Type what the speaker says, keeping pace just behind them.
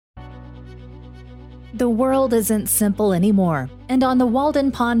The world isn't simple anymore, and on the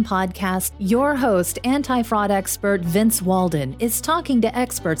Walden Pond podcast, your host, anti-fraud expert Vince Walden, is talking to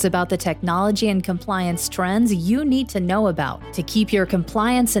experts about the technology and compliance trends you need to know about to keep your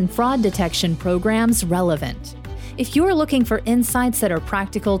compliance and fraud detection programs relevant. If you're looking for insights that are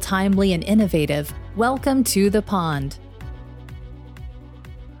practical, timely, and innovative, welcome to the pond.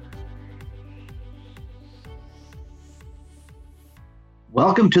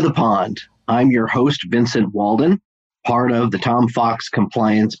 Welcome to the pond. I'm your host, Vincent Walden, part of the Tom Fox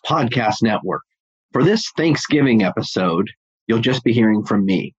Compliance Podcast Network. For this Thanksgiving episode, you'll just be hearing from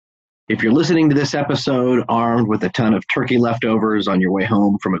me. If you're listening to this episode armed with a ton of turkey leftovers on your way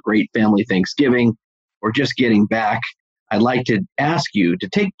home from a great family Thanksgiving, or just getting back, I'd like to ask you to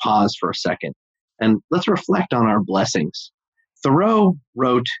take pause for a second and let's reflect on our blessings. Thoreau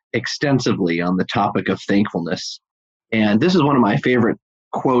wrote extensively on the topic of thankfulness, and this is one of my favorite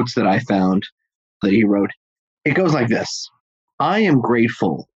quotes that I found that he wrote. It goes like this: I am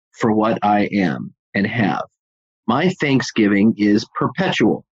grateful for what I am and have. My thanksgiving is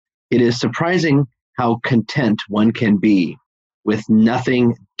perpetual. It is surprising how content one can be with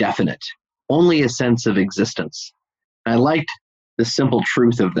nothing definite, only a sense of existence. I liked the simple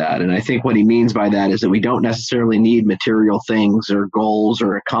truth of that, and I think what he means by that is that we don't necessarily need material things or goals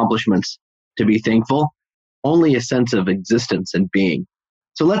or accomplishments to be thankful, only a sense of existence and being.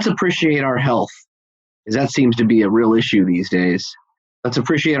 So let's appreciate our health, because that seems to be a real issue these days. Let's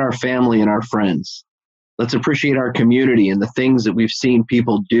appreciate our family and our friends. Let's appreciate our community and the things that we've seen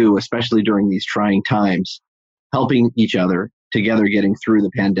people do, especially during these trying times, helping each other together getting through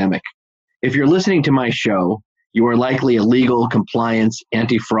the pandemic. If you're listening to my show, you are likely a legal, compliance,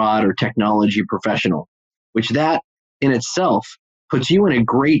 anti-fraud, or technology professional, which that in itself puts you in a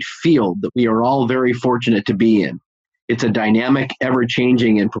great field that we are all very fortunate to be in. It's a dynamic,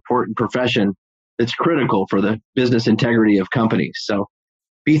 ever-changing, and important profession that's critical for the business integrity of companies. So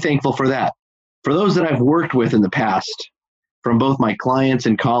be thankful for that. For those that I've worked with in the past, from both my clients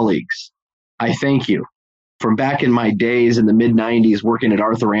and colleagues, I thank you. From back in my days in the mid-90s working at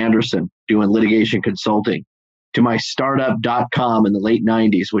Arthur Andersen doing litigation consulting, to my startup.com in the late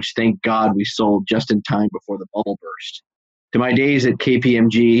 90s, which thank God we sold just in time before the bubble burst, to my days at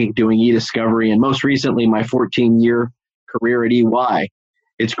KPMG doing e-discovery, and most recently my 14-year career at EY.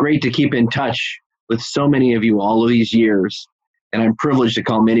 It's great to keep in touch with so many of you all of these years, and I'm privileged to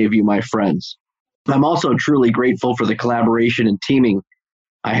call many of you my friends. I'm also truly grateful for the collaboration and teaming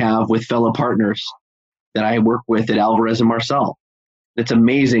I have with fellow partners that I work with at Alvarez & Marsal. It's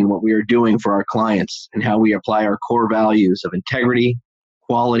amazing what we are doing for our clients and how we apply our core values of integrity,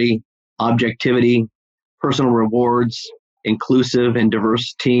 quality, objectivity, personal rewards, inclusive and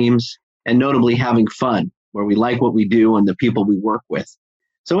diverse teams, and notably having fun, where we like what we do and the people we work with.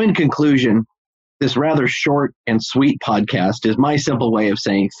 So in conclusion, this rather short and sweet podcast is my simple way of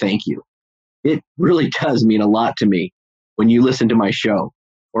saying thank you. It really does mean a lot to me when you listen to my show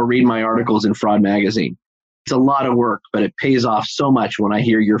or read my articles in Fraud Magazine. It's a lot of work, but it pays off so much when I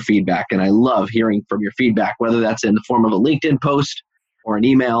hear your feedback, and I love hearing from your feedback, whether that's in the form of a LinkedIn post or an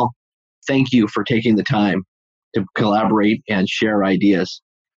email. Thank you for taking the time to collaborate and share ideas.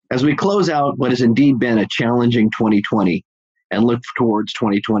 As we close out what has indeed been a challenging 2020 and look towards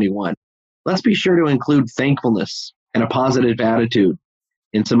 2021, let's be sure to include thankfulness and a positive attitude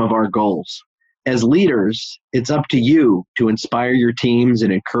in some of our goals. As leaders, it's up to you to inspire your teams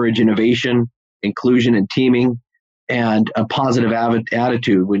and encourage innovation, inclusion, and teaming, and a positive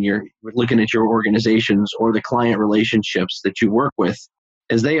attitude when you're looking at your organizations or the client relationships that you work with,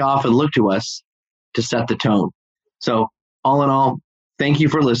 as they often look to us to set the tone. So all in all, thank you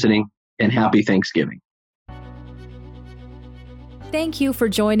for listening, and happy Thanksgiving. Thank you for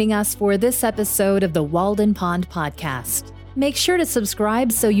joining us for this episode of the Walden Pond podcast. Make sure to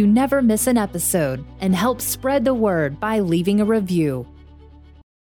subscribe so you never miss an episode, and help spread the word by leaving a review.